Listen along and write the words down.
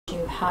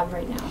have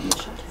right now in the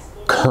shelter?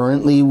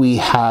 Currently, we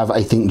have,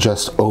 I think,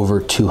 just over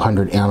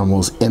 200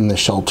 animals in the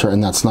shelter,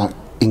 and that's not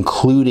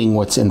including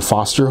what's in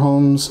foster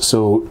homes.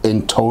 So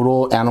in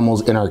total,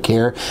 animals in our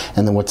care,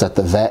 and then what's at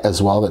the vet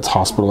as well that's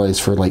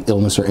hospitalized for like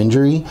illness or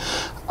injury,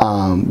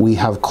 we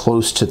have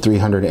close to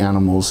 300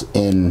 animals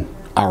in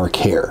our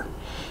care.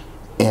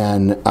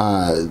 And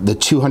the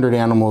 200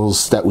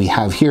 animals that we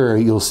have here,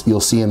 you'll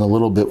see in a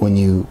little bit when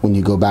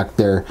you go back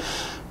there,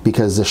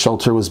 because the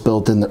shelter was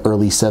built in the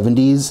early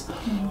 70s,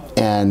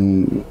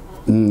 and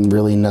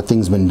really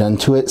nothing's been done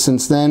to it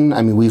since then.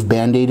 I mean, we've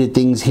band-aided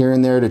things here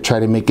and there to try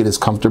to make it as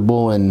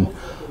comfortable, and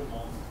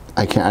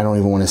I don't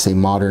even want to say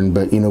modern,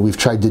 but you know, we've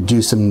tried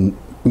to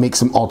make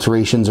some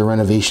alterations or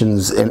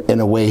renovations in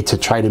a way to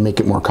try to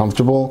make it more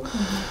comfortable.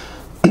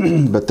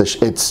 But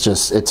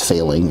it's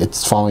failing.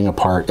 It's falling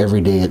apart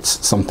every day.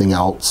 It's something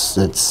else.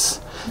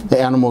 The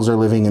animals are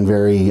living in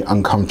very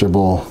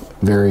uncomfortable,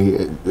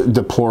 very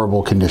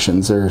deplorable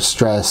conditions. They're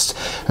stressed.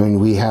 I mean,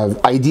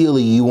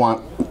 ideally you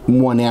want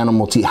one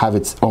animal to have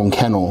its own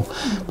kennel,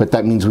 but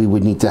that means we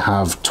would need to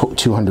have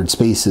 200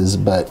 spaces.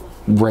 But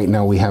right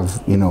now we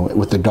have, you know,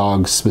 with the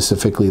dogs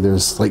specifically,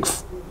 there's like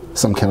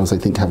some kennels I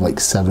think have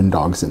like 7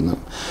 dogs in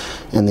them,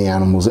 and the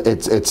animals,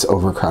 it's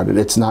overcrowded.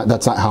 That's not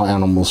how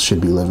animals should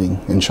be living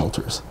in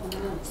shelters.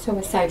 So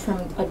aside from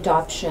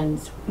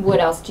adoptions, what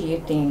else do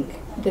you think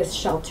this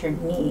shelter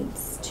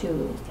needs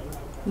to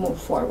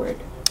move forward?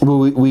 Well,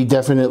 we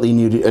definitely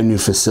need a new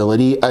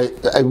facility.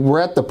 We're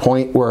at the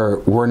point where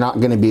we're not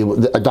going to be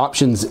able,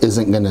 adoptions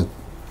isn't going to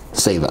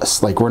save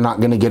us. Like, we're not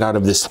going to get out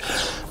of this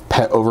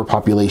pet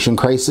overpopulation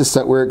crisis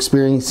that we're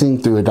experiencing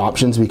through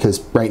adoptions, because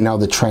right now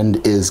the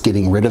trend is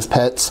getting rid of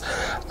pets,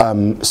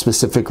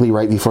 specifically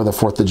right before the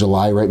 4th of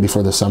July, right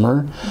before the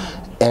summer.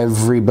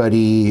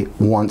 Everybody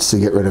wants to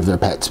get rid of their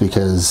pets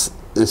because,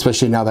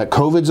 especially now that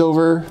COVID's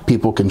over,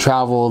 people can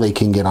travel, they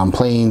can get on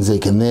planes, they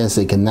can this,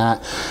 they can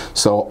that.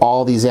 So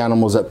all these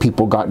animals that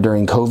people got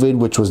during COVID,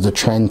 which was the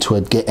trend to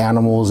get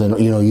animals, and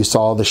you know, you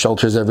saw the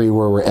shelters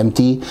everywhere were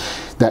empty,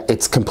 that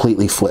it's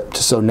completely flipped.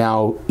 So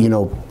now, you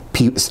know,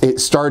 it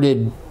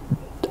started,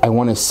 I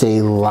want to say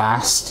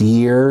last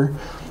year,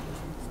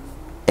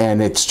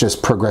 and it's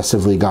just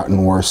progressively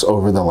gotten worse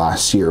over the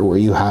last year, where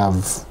you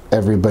have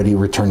everybody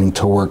returning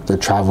to work, they're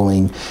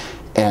traveling,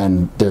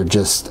 and they're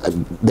just,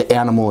 the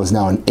animal is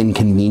now an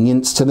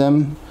inconvenience to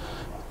them,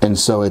 and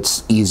so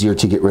it's easier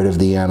to get rid of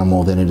the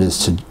animal than it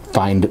is to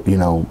find, you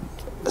know,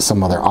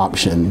 some other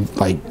option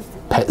like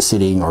pet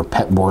sitting or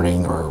pet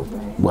boarding or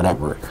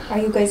whatever. Are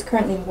you guys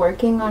currently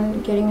working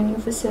on getting a new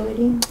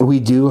facility? We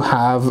do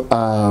have,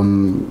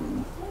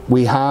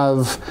 we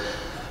have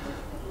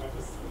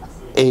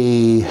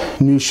a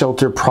new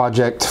shelter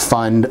project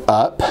fund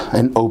up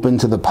and open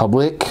to the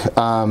public.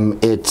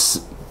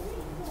 It's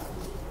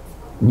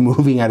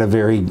moving at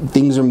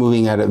things are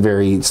moving at a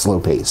very slow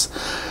pace.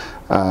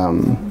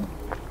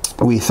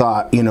 We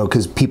thought, you know,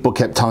 because people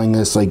kept telling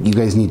us, like, you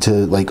guys need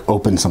to like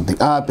open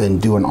something up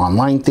and do an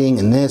online thing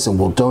and this, and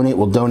we'll donate,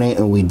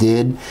 and we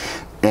did,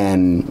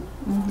 and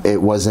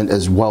it wasn't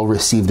as well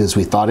received as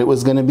we thought it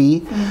was going to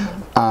be.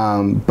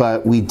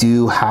 But we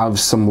do have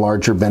some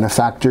larger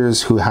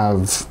benefactors who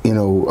have, you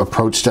know,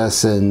 approached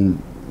us,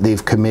 and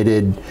they've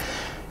committed.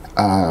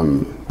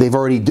 They've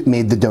already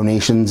made the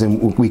donations,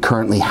 and we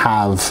currently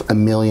have $1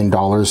 million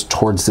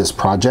towards this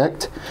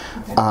project.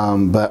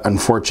 But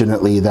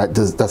unfortunately,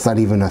 that's not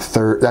even a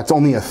third. That's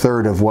only a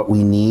third of what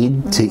we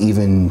need to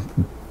even,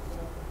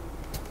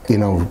 you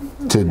know,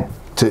 to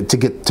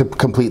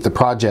complete the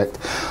project.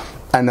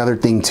 Another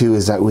thing too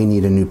is that we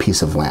need a new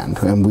piece of land,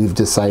 and we've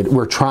decided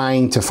we're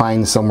trying to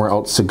find somewhere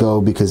else to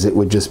go, because it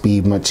would just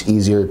be much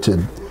easier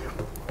to,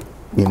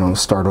 you know,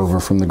 start over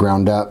from the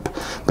ground up.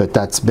 But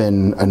that's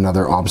been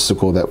another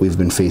obstacle that we've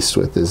been faced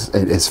with,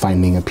 is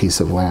finding a piece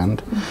of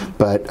land.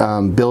 But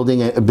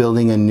building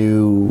a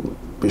new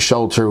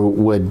shelter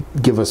would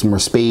give us more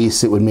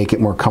space. It would make it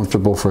more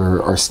comfortable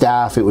for our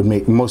staff. It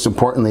would most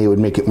importantly, it would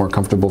make it more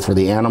comfortable for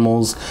the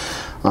animals.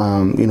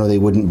 You know, they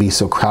wouldn't be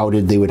so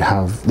crowded. They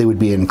would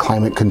be in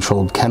climate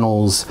controlled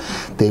kennels.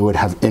 They would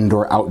have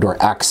indoor outdoor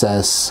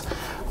access.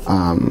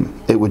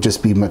 It would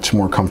just be much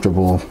more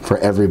comfortable for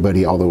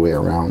everybody all the way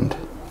around.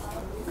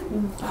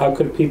 How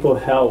could people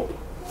help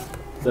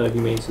the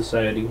Humane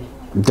Society?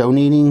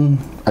 Donating,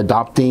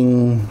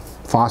 adopting,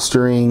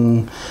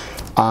 fostering.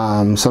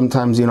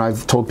 Sometimes, you know,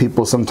 I've told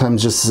people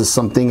sometimes just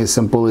something as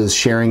simple as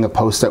sharing a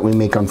post that we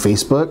make on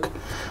Facebook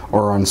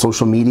or on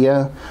social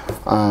media.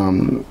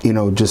 You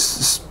know,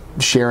 just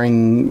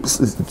sharing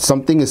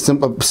something as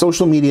simple.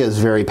 Social media is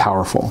very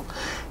powerful.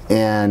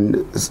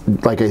 And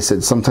like I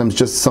said, sometimes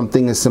just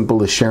something as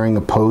simple as sharing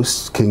a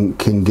post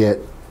can get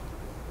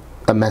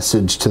a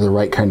message to the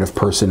right kind of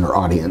person or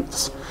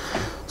audience.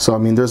 So, I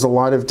mean, there's a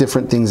lot of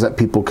different things that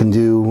people can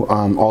do.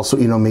 Also,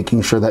 you know,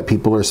 making sure that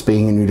people are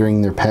spaying and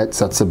neutering their pets.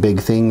 That's a big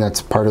thing.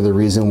 That's part of the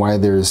reason why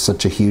there's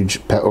such a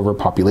huge pet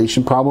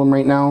overpopulation problem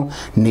right now,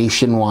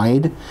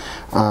 nationwide.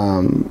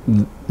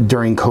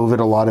 during COVID,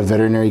 a lot of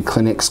veterinary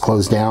clinics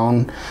closed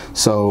down.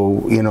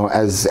 So, you know,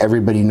 as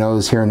everybody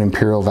knows, here in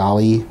Imperial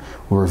Valley,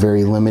 we're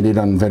very limited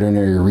on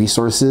veterinary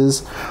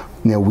resources.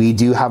 You know, we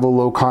do have a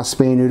low-cost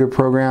spay and neuter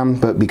program,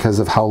 but because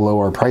of how low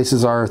our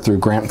prices are through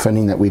grant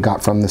funding that we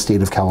got from the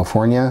state of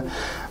California,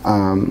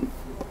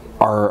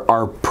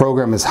 our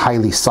program is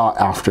highly sought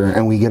after,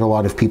 and we get a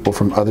lot of people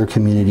from other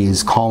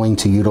communities calling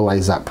to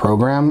utilize that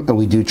program, and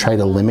we do try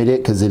to limit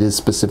it because it is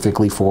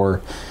specifically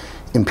for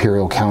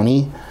Imperial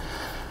County.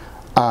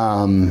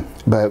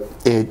 But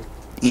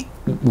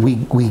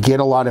we get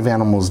a lot of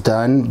animals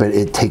done, but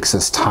it takes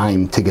us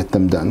time to get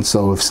them done.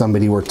 So if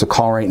somebody were to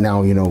call right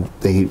now, you know,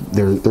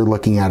 they're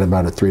looking at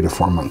about a 3 to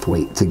 4 month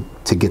wait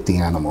to get the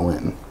animal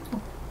in.